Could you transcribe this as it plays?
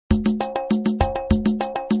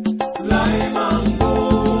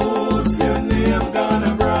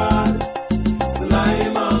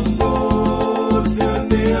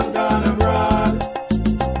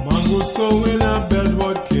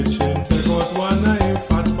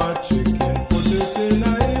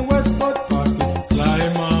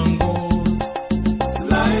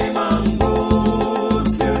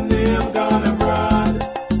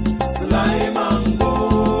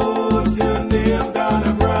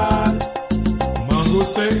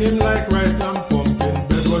say him like rice and pumpkin.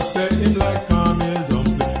 Bedward say him like caramel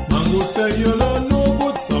dumpling. Mango say you don't know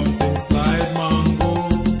good something. Slide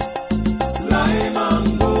mongoose. Slide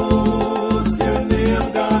mongoose, your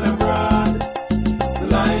name gonna brand.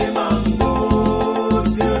 Slide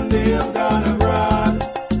mongoose, your name gonna brand.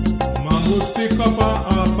 Mangoose pick up a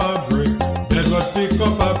half a brick. Bedward pick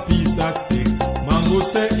up a piece of stick. Mango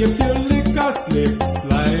say if you lick a slip.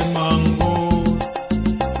 Slide mongoose.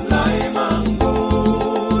 Slide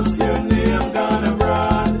mongoose, your name gonna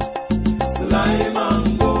brand. Slide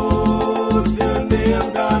mongoose, your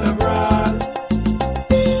name gonna brand.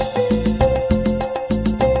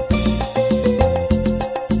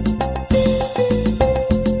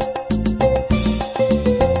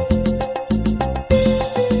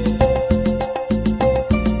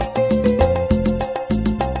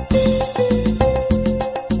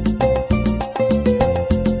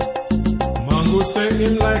 Mango say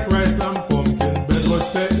him like rice and pumpkin. Bedward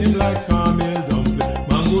say him like caramel dumpling.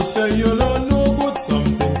 Mango say you don't know good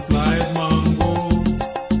something. Slide mongoose.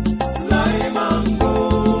 Slide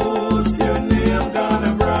mongoose, your name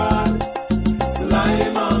gonna brand.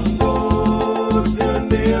 Slide mongoose, your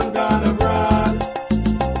name gonna brand.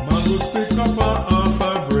 Mangoes pick up a half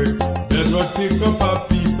a brick. Bedward pick up a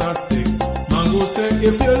piece of stick. Mango say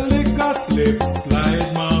if you lick a slip. Slide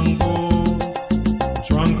mongoose.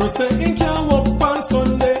 Drunker say he can't walk on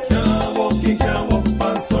Sunday. Can't walk, he can't walk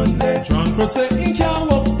on Sunday. Drunker say he can't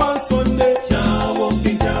walk on Sunday. Can't walk,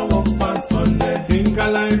 he can't walk on Sunday. Think a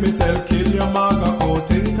lie, me tell, kill your maga cow.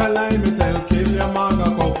 Think a lie, me tell, kill your maga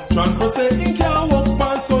cow. Drunker say he can't walk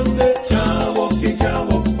on Sunday. Can't walk, he can't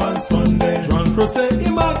walk on Sunday. Drunker say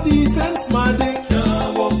him a decent smarty.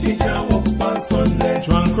 Can't walk, he can't walk on Sunday.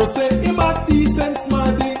 Drunker say him a decent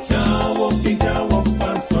smarty. Can't walk, he can't walk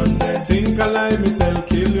on Sunday. Think a lie, me tell,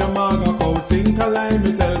 kill your maga cow. Think a lie,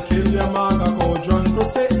 me tell, kill your maga cow. Drunker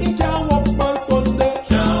say he can't walk on Sunday.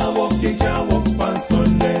 Can't walk, he can't walk on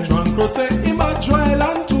Sunday. Drunker say him a dry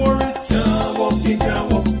land tourist. Can't walk, he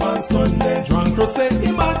can't walk on Sunday. Drunker say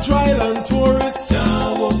him a dry land tourist.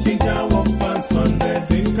 Can't walk, he can't walk on Sunday.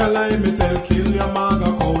 Think a lie, me tell, kill your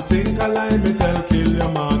maga cow. Think a lie, me tell, kill your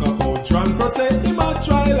maga cow. Drunker say him a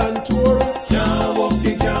dry land tourist. Can't walk,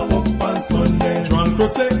 he can't walk on Sunday. Drunker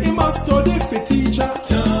say him a study for teacher.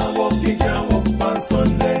 Can't walk, he can't walk on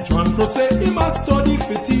Sunday. Drunker say him a study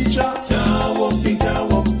for teacher. Can't walk, he can't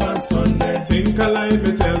walk on Sunday. Think a lie,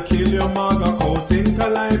 me tell, kill your maga cow. Think a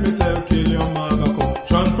lie, me tell, kill your maga cow.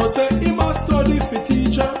 Drunker say him a study for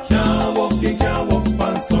teacher. Can't walk, he can't walk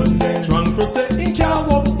on Sunday. Drunker say he can't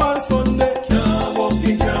walk on Sunday. Can't walk,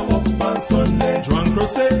 he can't walk on Sunday. Drunker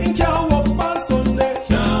say he can't walk on Sunday.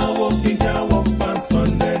 Can't walk, he can't walk on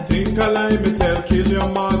Sunday. Think a lie, me tell, kill your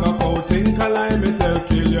maga cow. Think a lie, me tell,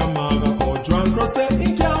 kill your maga cow. Drunker say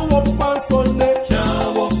he can't walk on Sunday.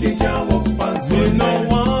 Can't walk, he can't walk on Sunday.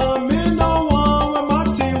 Me no want we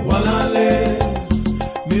Matty Walale.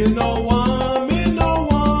 Me no want we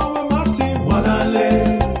Matty Walale.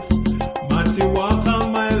 Matty walk a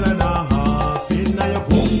mile and a half inna your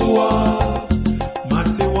gungua.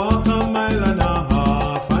 Matty walk a mile and a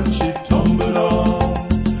half and she tumble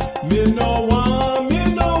on. Me no want we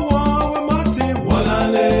Matty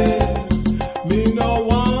Walale. Me no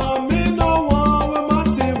want we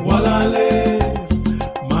Matty Walale.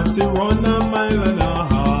 Matty run a mile and a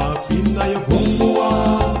half inna your gungua.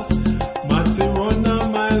 Matty run a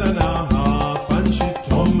mile and a half and she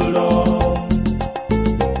tumble on.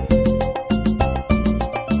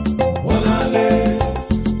 Walale,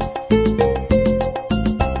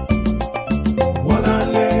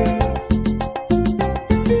 Walale,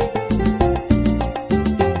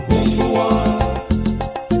 gungua,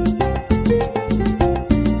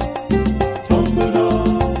 tumble on.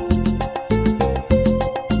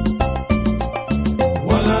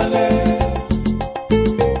 Walale,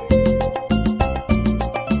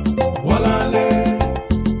 Walale,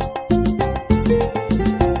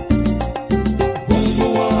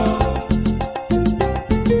 gungua,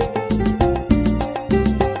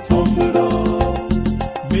 tumble on.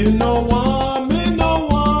 Me no want we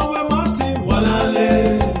Matty Walale.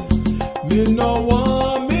 Me no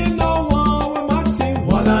want we Matty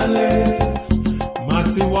Walale.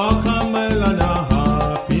 Matty walk a mile and a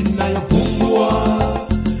half inna your gungua.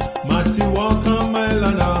 Matty walk a mile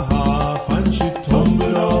and a half and she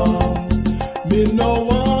tumble on. Me no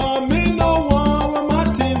want we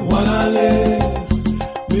Matty Walale.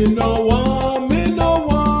 Me no want